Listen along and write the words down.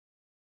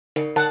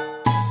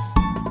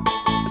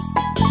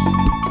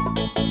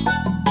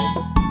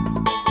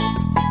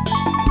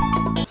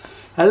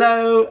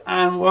Hello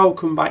and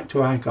welcome back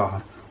to our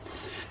garden.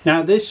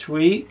 Now this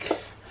week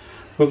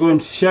we're going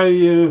to show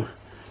you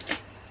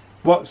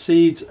what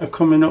seeds are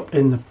coming up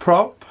in the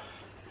prop,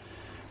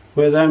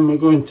 where then we're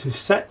going to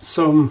set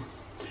some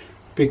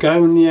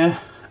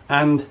begonia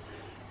and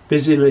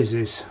busy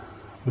Lizzies.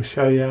 We'll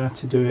show you how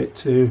to do it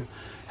to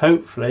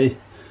hopefully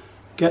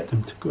get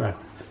them to grow.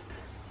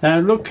 Now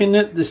looking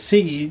at the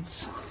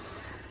seeds,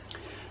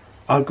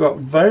 I've got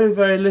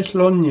very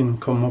little onion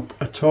come up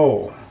at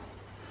all.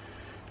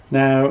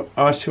 Now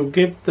I shall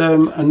give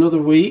them another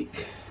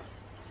week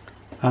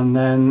and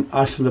then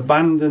I shall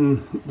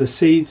abandon the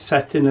seed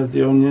setting of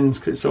the onions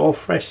because it's all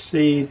fresh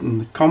seed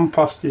and the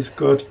compost is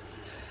good.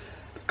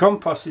 The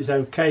compost is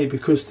okay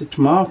because the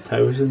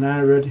tomatoes are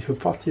now ready for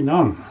potting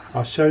on.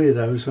 I'll show you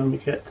those when we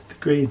get to the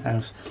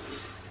greenhouse.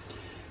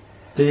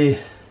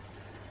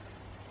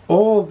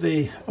 All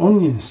the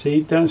onion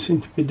seed don't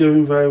seem to be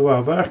doing very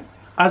well, but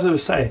as I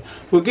was saying,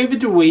 we'll give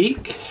it a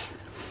week,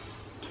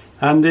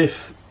 and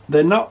if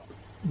they're not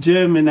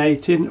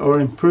germinating or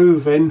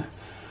improving,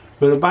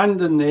 we'll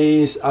abandon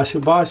these. I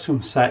shall buy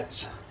some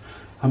sets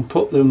and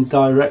put them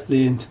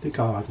directly into the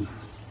garden,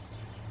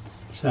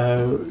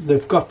 so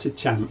they've got a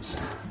chance.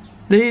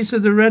 These are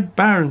the red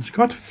barons.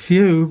 Got a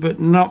few but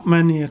not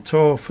many at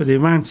all for the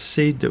amount of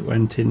seed that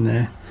went in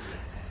there.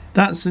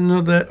 That's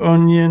another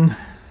onion,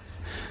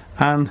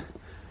 and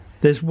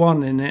there's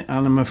one in it,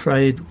 and I'm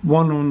afraid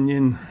one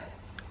onion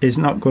is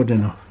not good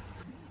enough.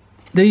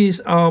 These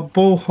are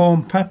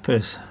bullhorn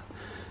peppers.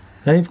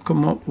 They've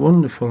come up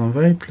wonderful. I'm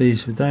very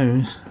pleased with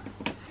those.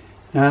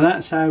 Now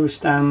that's how we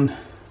stand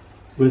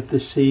with the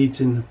seeds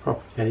in the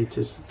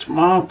propagators. The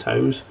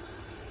tomatoes,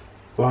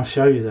 well, I'll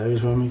show you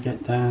those when we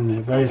get down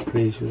there. Very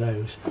pleased with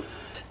those.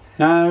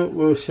 Now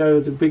we'll show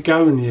the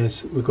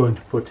begonias we're going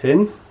to put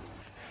in.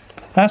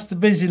 That's the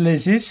busy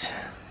Lizzies.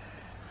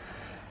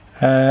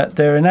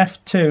 They're an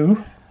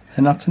F2,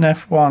 they're not an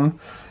F1,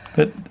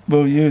 but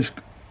we'll use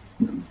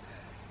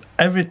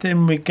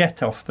everything we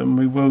get off them.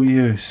 We will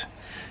use.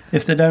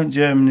 If they don't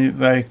germinate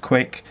very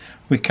quick,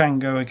 we can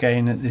go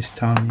again at this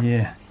time of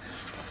year.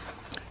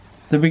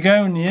 The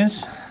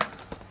begonias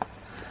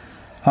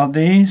are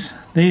these.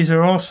 These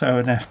are also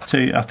an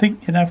F2. I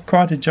think you'd have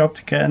quite a job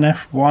to get an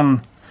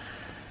F1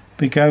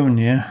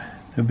 begonia.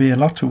 There'll be a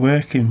lot of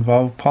work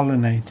involved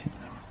pollinating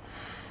them,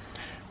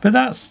 but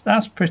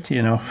that's pretty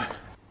enough.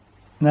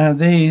 Now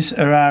these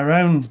are our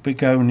own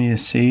begonia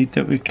seed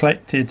that we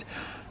collected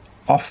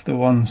off the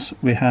ones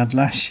we had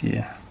last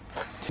year.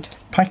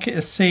 Packet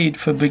of seed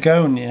for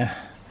begonia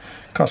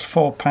cost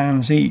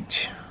 £4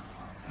 each.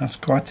 That's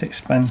quite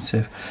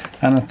expensive,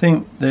 and I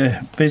think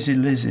the busy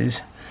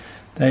Lizzies,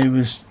 they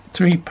was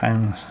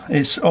 £3.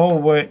 It's all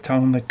worked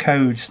on the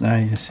codes now,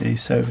 you see,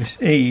 so if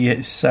it's E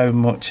it's so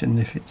much and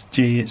if it's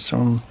G it's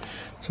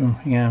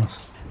something else.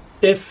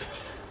 If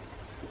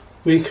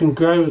we can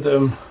grow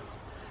them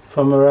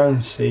from our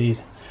own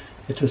seed,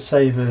 it will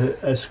save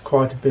us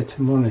quite a bit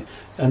of money,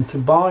 and to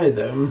buy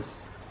them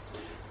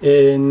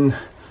in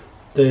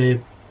the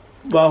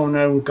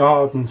well-known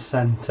garden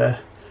centre,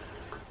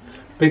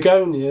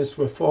 begonias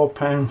were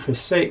 £4 for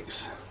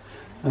 6,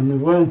 and they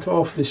weren't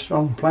awfully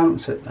strong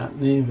plants at that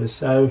neither.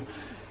 So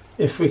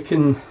if we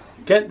can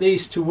get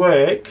these to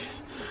work,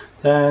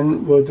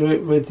 then we'll do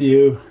it with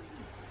you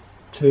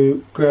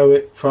to grow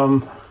it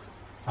from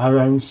our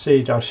own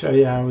seed. I'll show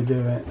you how we do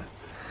it.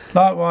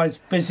 Likewise,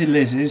 busy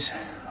Lizzies,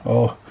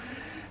 or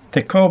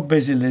they're called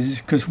busy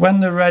Lizzies because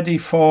when they're ready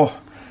for,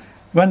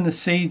 when the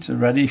seeds are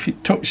ready, if you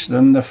touch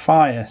them, they're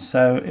fire.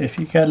 So if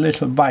you get a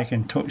little bag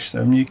and touch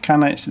them, you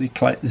can actually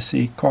collect the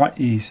seed quite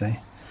easy.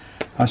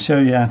 I'll show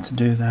you how to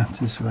do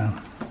that as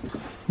well.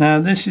 Now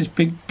this is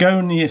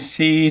begonia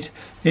seed.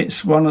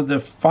 It's one of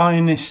the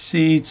finest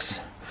seeds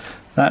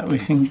that we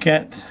can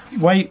get.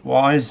 Weight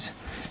wise,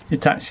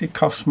 it actually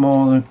costs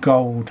more than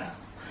gold.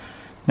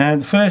 Now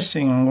the first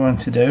thing I'm going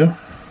to do,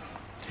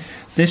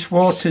 this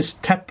water's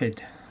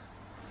tepid,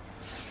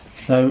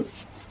 so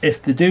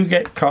if they do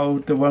get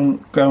cold they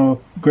won't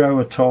grow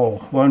at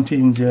all, won't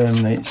even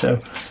germinate.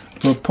 So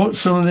we'll put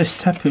some of this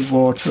tepid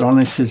water on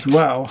it as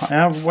well. I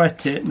have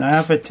wet it and I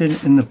have it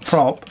in the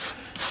prop,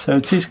 so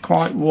it is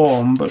quite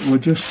warm, but we'll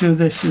just do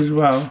this as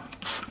well.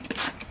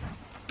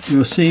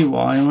 You'll see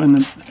why in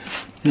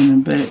a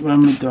bit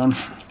when we're done.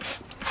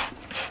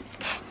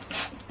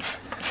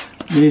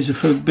 These are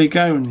for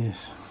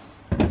begonias.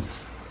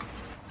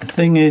 The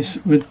thing is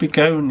with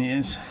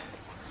begonias,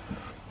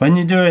 when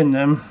you're doing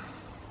them,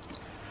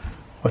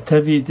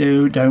 whatever you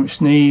do, don't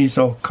sneeze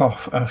or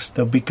cough, else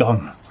they'll be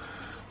gone.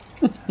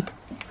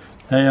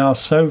 They are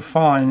so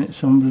fine,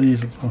 it's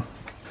unbelievable.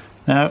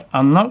 Now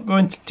I'm not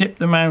going to tip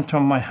them out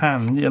on my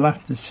hand, you'll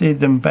have to see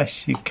them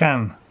best you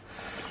can.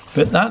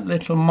 But that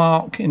little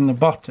mark in the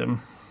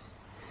bottom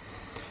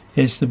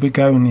is the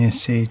begonia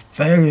seed,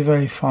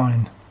 very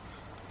fine.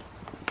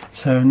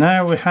 So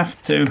now we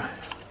have to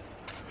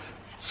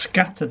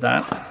scatter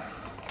that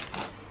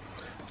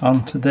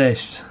onto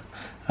this.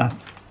 I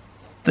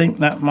think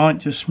that might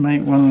just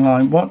make one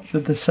line. What do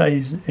they say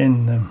is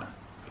in them?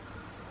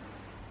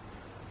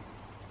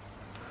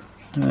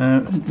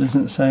 It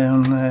doesn't say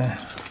on there.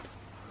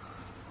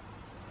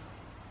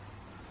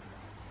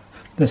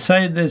 They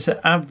say there's an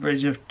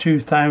average of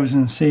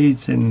 2,000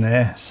 seeds in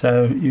there,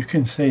 so you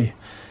can see.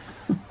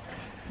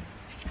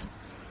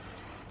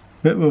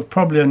 But we'll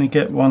probably only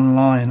get one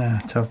line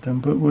out of them,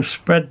 but we'll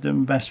spread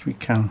them best we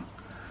can.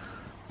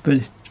 But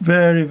it's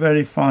very,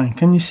 very fine.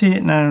 Can you see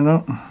it now?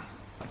 Look,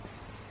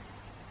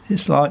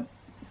 it's like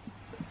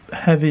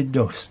heavy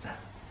dust.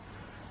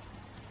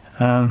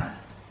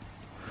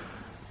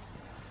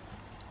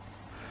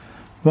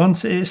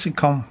 Once it hits the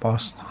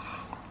compost,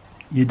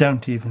 you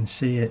don't even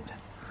see it.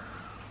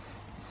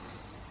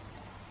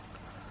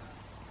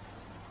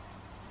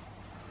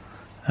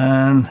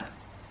 And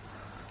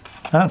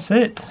that's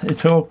it.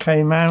 It all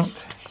came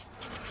out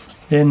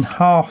in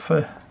half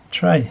a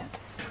tray.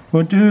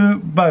 We'll do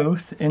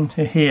both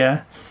into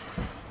here,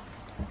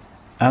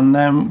 and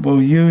then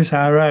we'll use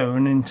our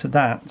own into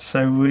that,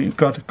 so we've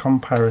got a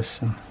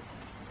comparison.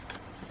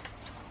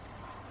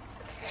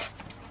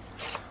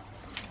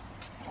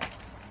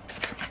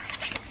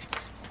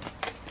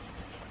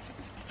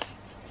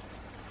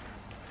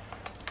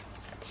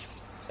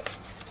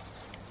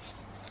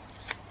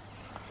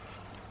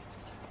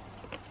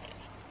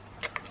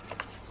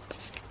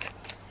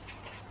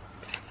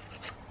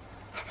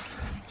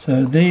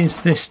 So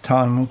these this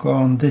time will go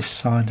on this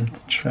side of the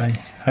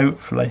tray,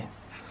 hopefully.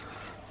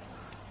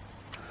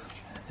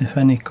 If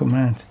any come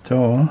out at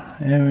all.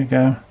 Here we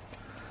go.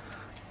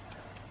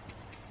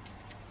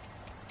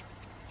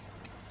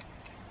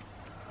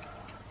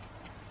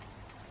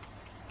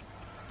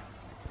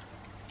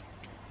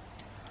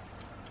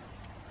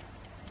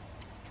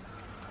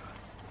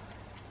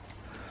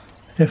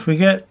 If we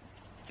get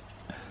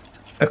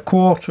a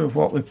quarter of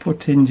what we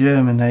put in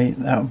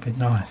germinate, that would be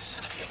nice.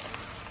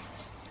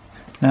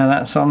 Now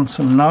that's on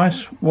some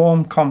nice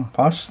warm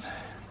compost.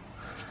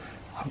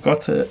 I've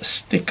got a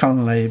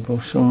stick-on label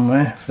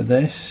somewhere for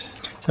this.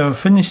 So I'll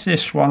finish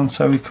this one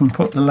so we can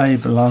put the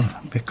label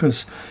on,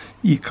 because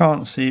you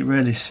can't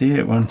really see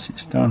it once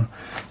it's done.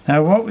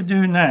 Now what we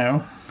do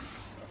now,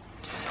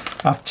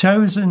 I've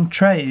chosen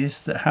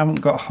trays that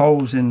haven't got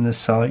holes in the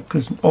side,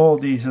 because all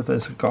these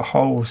others have got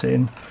holes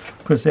in,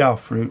 because they are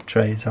fruit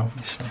trays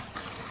obviously.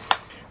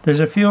 There's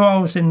a few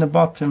holes in the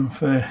bottom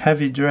for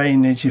heavy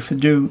drainage if you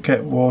do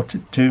get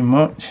watered too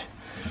much.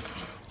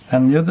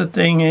 And the other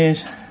thing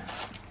is, a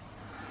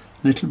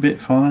little bit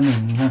finer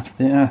than that,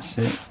 that's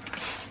it.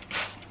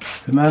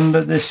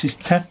 Remember, this is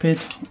tepid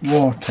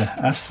water,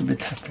 has to be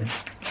tepid.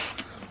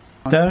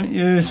 Don't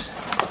use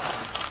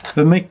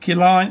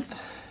vermiculite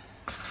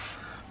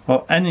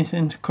or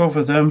anything to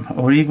cover them,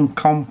 or even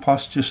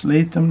compost, just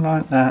leave them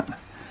like that.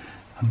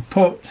 And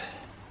put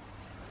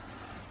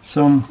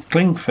some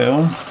cling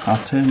film,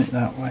 I'll turn it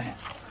that way,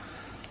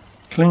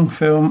 cling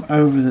film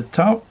over the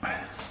top,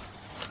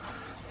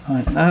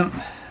 like that.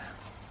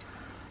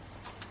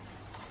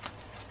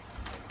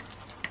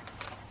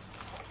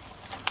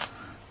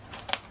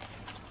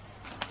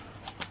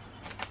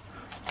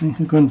 I think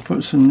I'm going to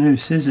put some new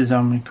scissors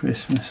on my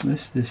Christmas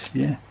list this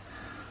year.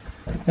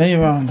 There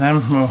you are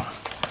then, we'll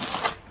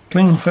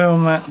cling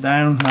film that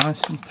down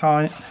nice and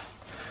tight.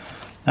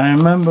 Now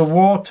remember,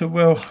 water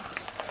will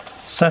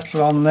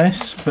settle on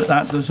this, but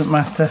that doesn't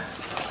matter.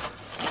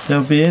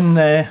 They'll be in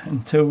there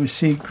until we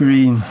see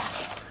green.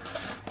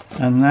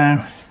 And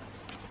now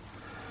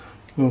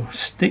we'll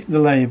stick the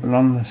label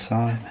on the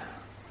side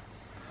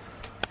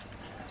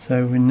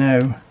so we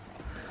know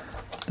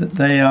that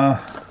they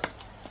are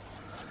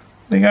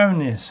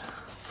begonias.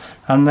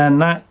 And then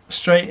that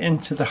straight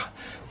into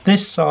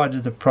this side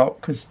of the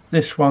prop, because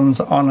this one's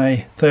on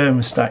a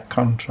thermostat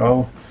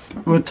control.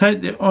 We'll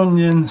take the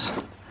onions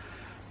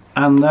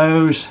and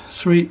those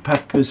sweet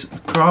peppers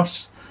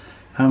across,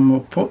 and we'll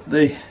put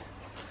the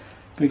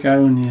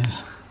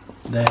begonias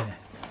there,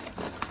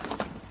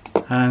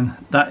 and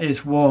that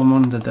is warm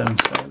under them,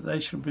 so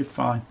they should be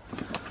fine.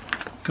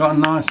 Got a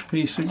nice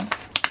piece of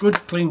good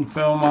cling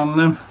film on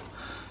them.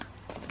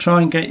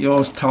 Try and get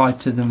yours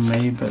tighter than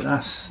me, but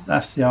that's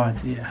the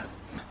idea.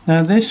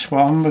 Now this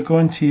one we're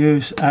going to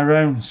use our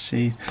own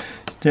seed.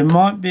 There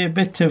might be a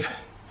bit of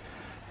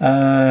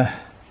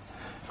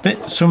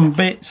some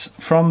bits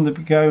from the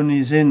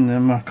begonias in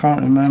them. I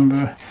can't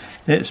remember,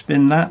 it's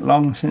been that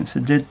long since I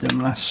did them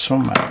last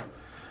summer.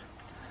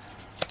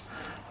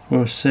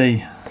 We'll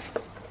see.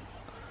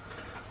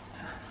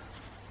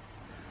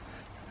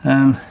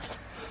 And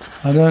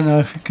I don't know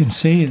if you can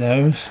see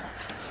those,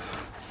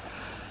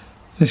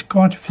 there's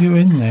quite a few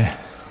in there.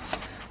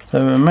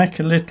 So we'll make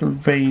a little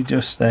V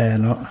just there,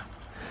 look,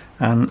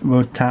 and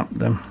we'll tap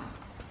them.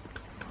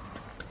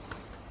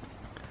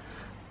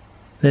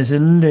 There's a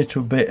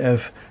little bit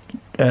of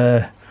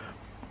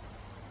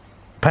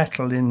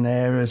petal in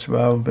there as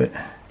well, but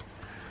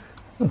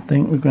I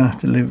think we're going to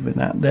have to live with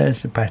that.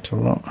 There's the petal,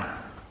 look.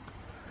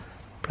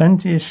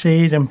 Plenty of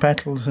seed and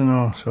petals and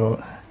all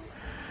sorts.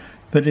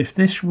 But if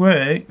this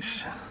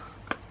works,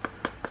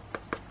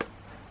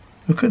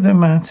 look at the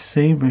amount of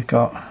seed we've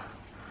got.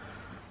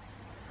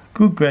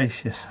 Good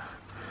gracious.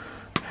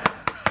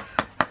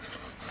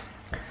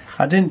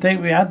 I didn't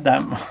think we had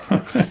that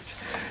much.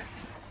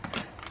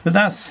 But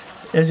that's,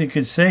 as you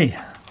can see,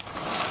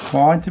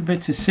 quite a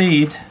bit of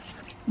seed.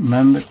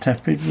 Remember,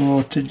 tepid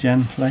water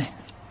gently.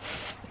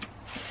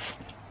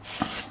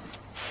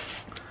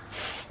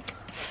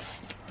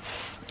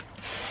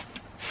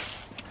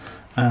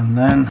 And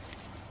then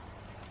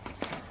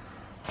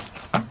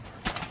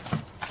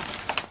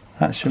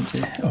that should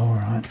be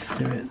alright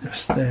to do it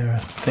just there, I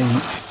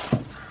think.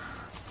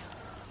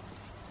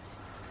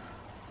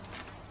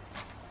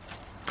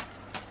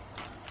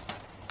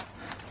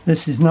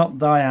 This is not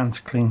Diane's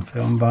cling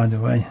film, by the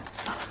way.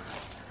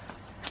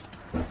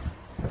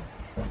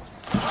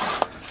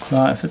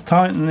 Right, if I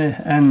tighten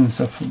the ends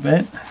up a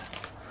bit,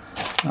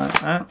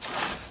 like that,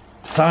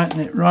 tighten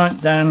it right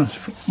down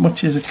as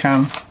much as I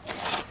can,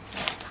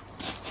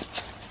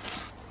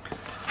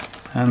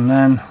 and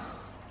then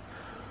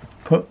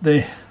put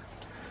the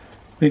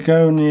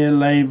begonia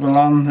label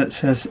on that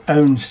says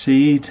own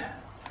seed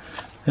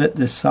at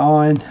the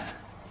side.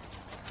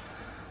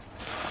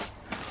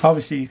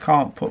 Obviously you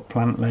can't put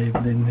plant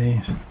label in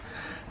these,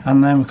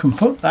 and then we can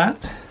put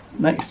that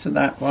next to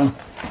that one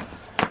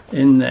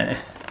in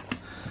there,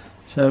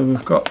 so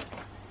we've got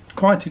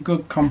quite a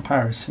good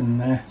comparison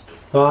there.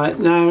 Right,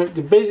 now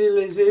the busy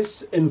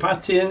Lizzie's,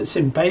 impatience,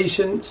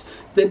 impatience.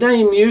 The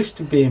name used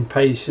to be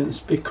impatience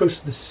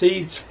because the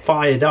seeds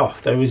fired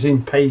off. They was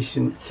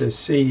impatient to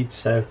seed,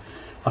 so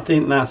I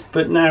think that's,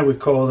 but now we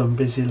call them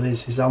busy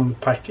Lizzie's on the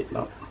packet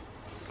lot.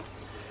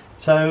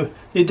 So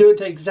you do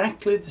it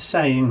exactly the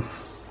same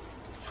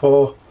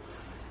for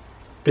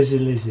busy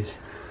Lizzie's.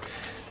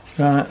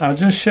 Right, I'll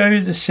just show you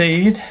the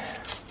seed,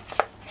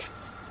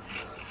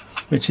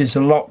 which is a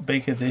lot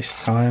bigger this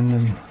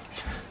time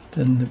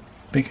than the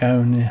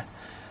begonia,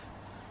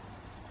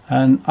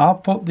 and I'll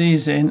put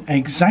these in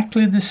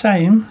exactly the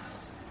same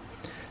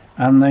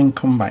and then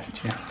come back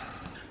to you.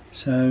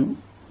 So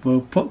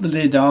we'll put the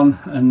lid on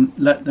and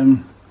let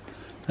them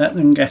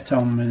get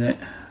on with it,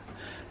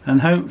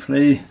 and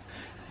hopefully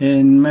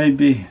in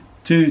maybe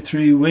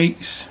 2-3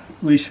 weeks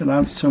we shall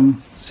have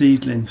some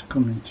seedlings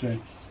coming through.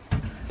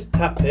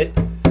 Tap it,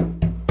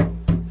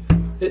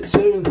 it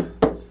soon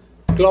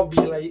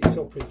globulates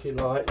up, if you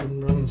like,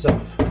 and runs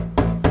off.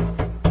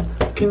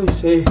 Can you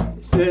see,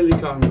 it's nearly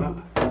gone,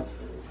 that.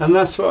 And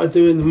that's what I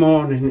do in the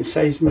morning. It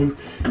saves me,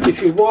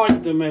 if you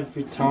wipe them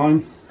every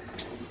time,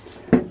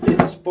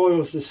 it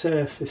spoils the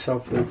surface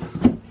of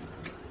them.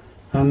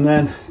 And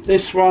then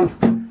this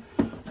one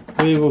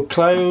we will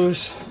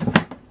close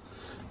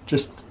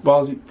just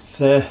while it's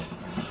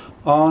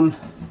on.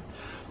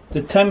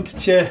 The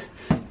temperature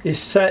is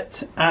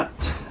set at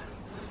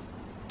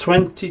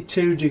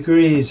 22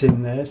 degrees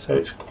in there, so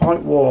it's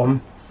quite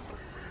warm.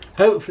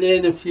 Hopefully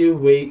in a few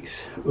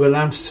weeks we'll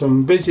have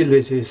some busy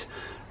Lizzies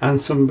and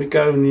some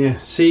begonia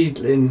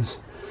seedlings,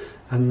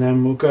 and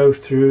then we'll go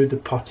through the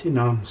potting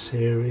on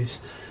series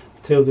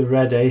till they're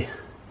ready,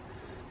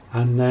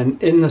 and then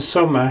in the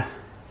summer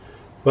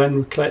when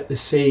we collect the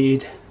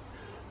seed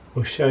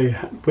we'll show you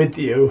with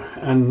you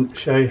and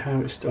show you how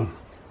it's done.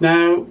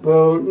 Now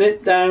we'll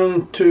nip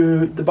down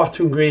to the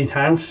bottom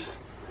greenhouse,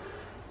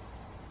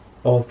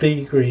 or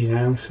the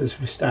greenhouse as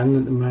we stand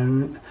at the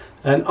moment,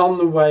 and on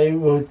the way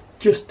we'll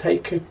just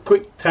take a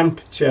quick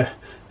temperature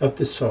of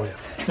the soil.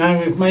 Now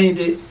we've made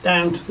it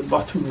down to the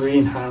bottom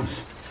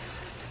greenhouse.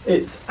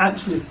 It's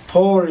actually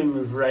pouring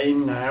with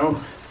rain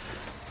now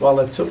while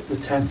I took the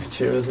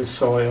temperature of the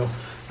soil.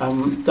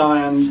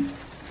 Diane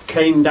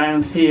came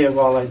down here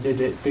while I did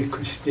it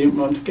because she didn't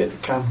want to get the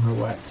camera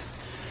wet.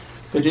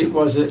 But it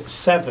was at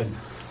 7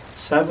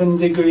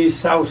 degrees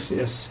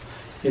Celsius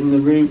in the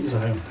root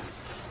zone.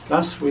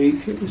 Last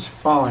week it was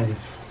 5.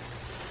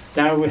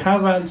 Now we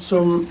have had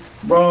some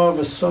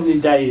rather sunny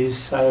days,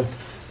 so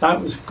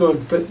that was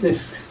good, but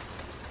this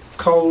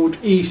cold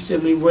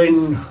easterly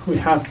wind we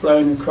have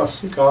blown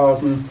across the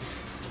garden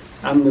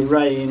and the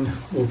rain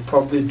will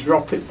probably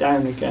drop it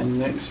down again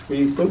next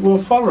week, but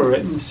we'll follow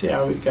it and see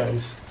how it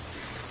goes.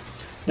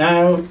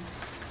 Now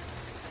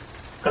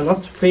a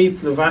lot of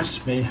people have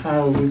asked me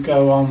how we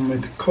go on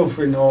with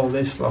covering all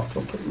this lot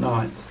up at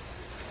night.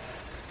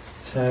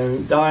 So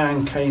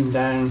Diane came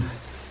down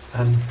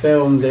and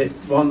filmed it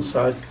once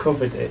I'd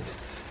covered it,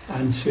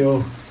 and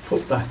she'll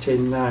put that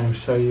in now,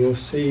 so you'll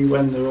see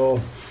when they're all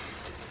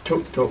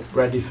tucked up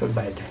ready for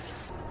bed.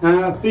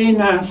 Now I've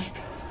been asked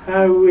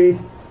how we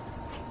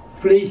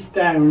fleece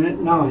down at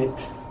night,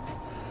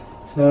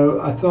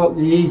 so I thought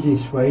the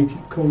easiest way to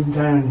come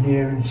down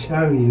here and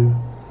show you.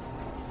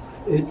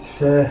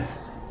 It's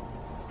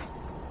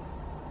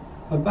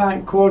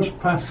about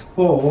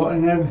 4:15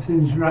 and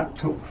everything's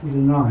wrapped up for the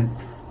night.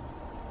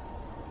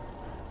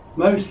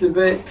 Most of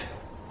it,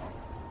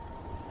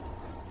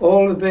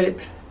 all of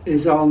it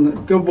is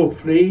on double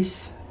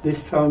fleece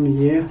this time of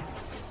year,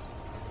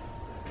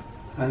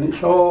 and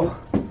it's all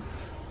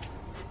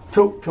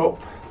tucked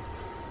up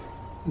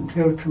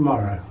until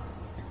tomorrow.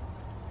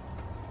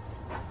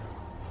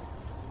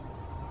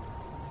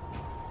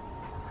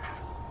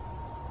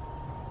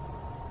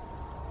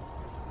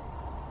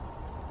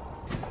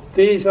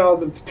 These are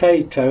the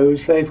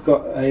potatoes. They've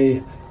got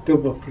a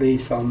double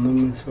fleece on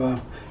them as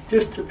well,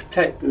 just to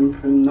protect them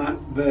from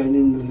that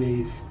burning the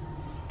leaves.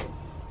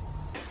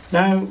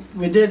 Now,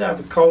 we did have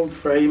a cold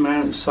frame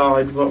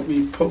outside what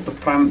we put the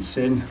plants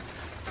in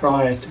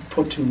prior to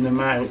putting them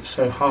out,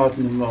 so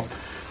harden them up,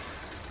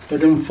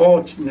 but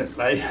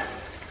unfortunately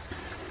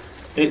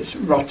it's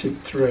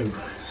rotted through,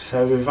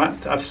 so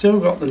I've still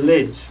got the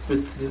lids but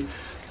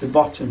the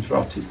bottom's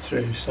rotted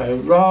through, so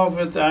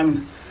rather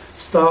than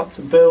start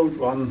to build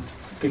one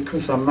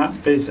because I'm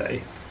that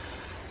busy,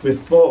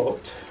 we've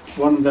bought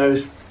one of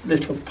those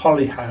little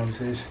poly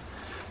houses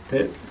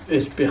that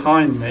is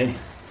behind me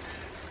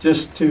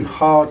just to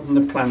harden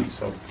the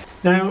plants up.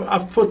 Now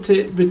I've put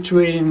it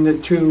between the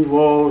two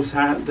walls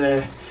out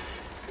there.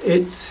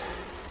 It's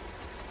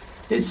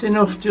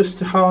enough just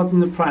to harden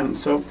the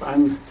plants up,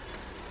 and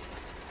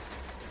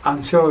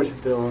I'm sure it'll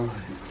be alright.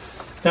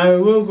 Now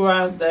we'll go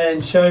out there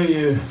and show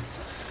you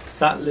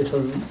that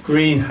little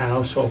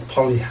greenhouse or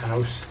poly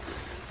house,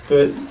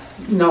 but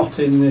not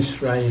in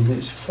this rain,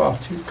 it's far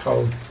too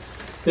cold.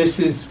 This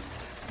is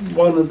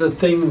one of the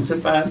things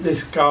about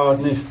this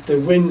garden: if the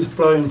wind's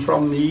blowing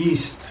from the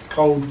east,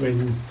 cold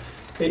wind,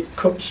 it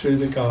cuts through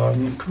the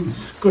garden, it comes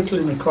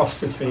scuttling across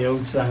the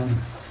fields and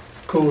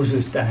cools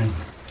us down.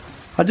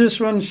 I just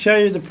want to show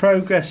you the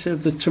progress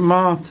of the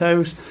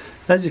tomatoes.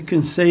 As you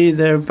can see,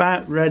 they're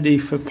about ready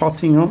for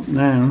potting up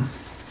now,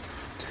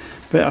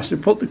 but I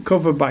should put the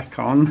cover back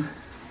on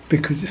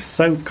because it's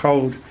so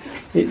cold.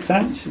 It's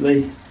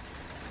actually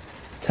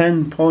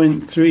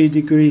 10.3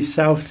 degrees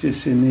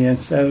Celsius in here,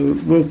 so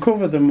we'll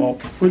cover them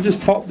up. We'll just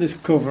pop this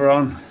cover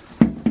on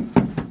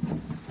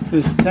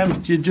because the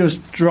temperature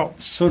just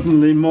dropped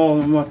suddenly more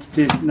than what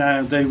it is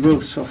now. They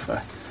will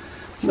suffer,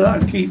 so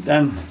that'll keep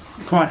them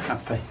quite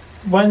happy.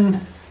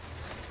 When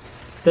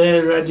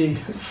they're ready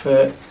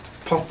for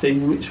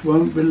potting, which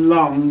won't be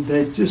long,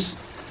 they're just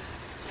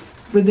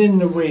within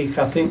the week,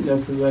 I think they'll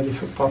be ready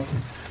for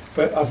potting.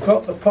 But I've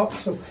got the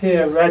pots up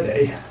here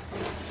ready.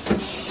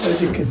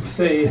 As you can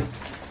see,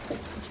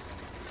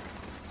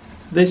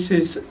 this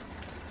is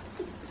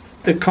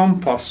the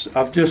compost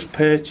I've just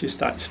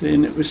purchased actually,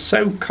 and it was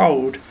so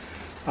cold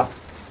I've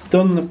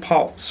done the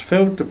pots,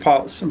 filled the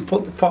pots and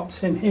put the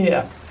pots in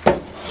here,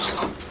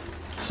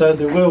 so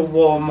they will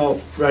warm up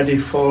ready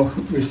for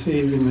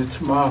receiving the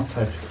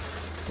tomatoes.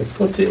 They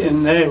put it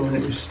in there when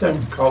it was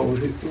stone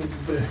cold, it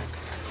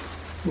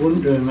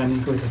wouldn't do them any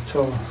good at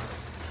all.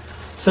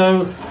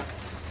 So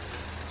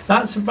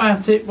that's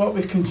about it what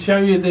we can show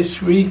you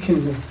this week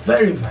in the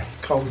very, very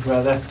cold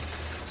weather.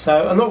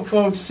 So I look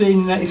forward to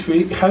seeing you next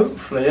week,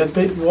 hopefully a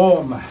bit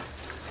warmer.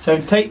 So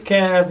take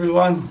care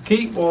everyone,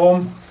 keep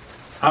warm,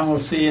 and we'll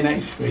see you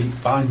next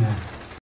week. Bye now.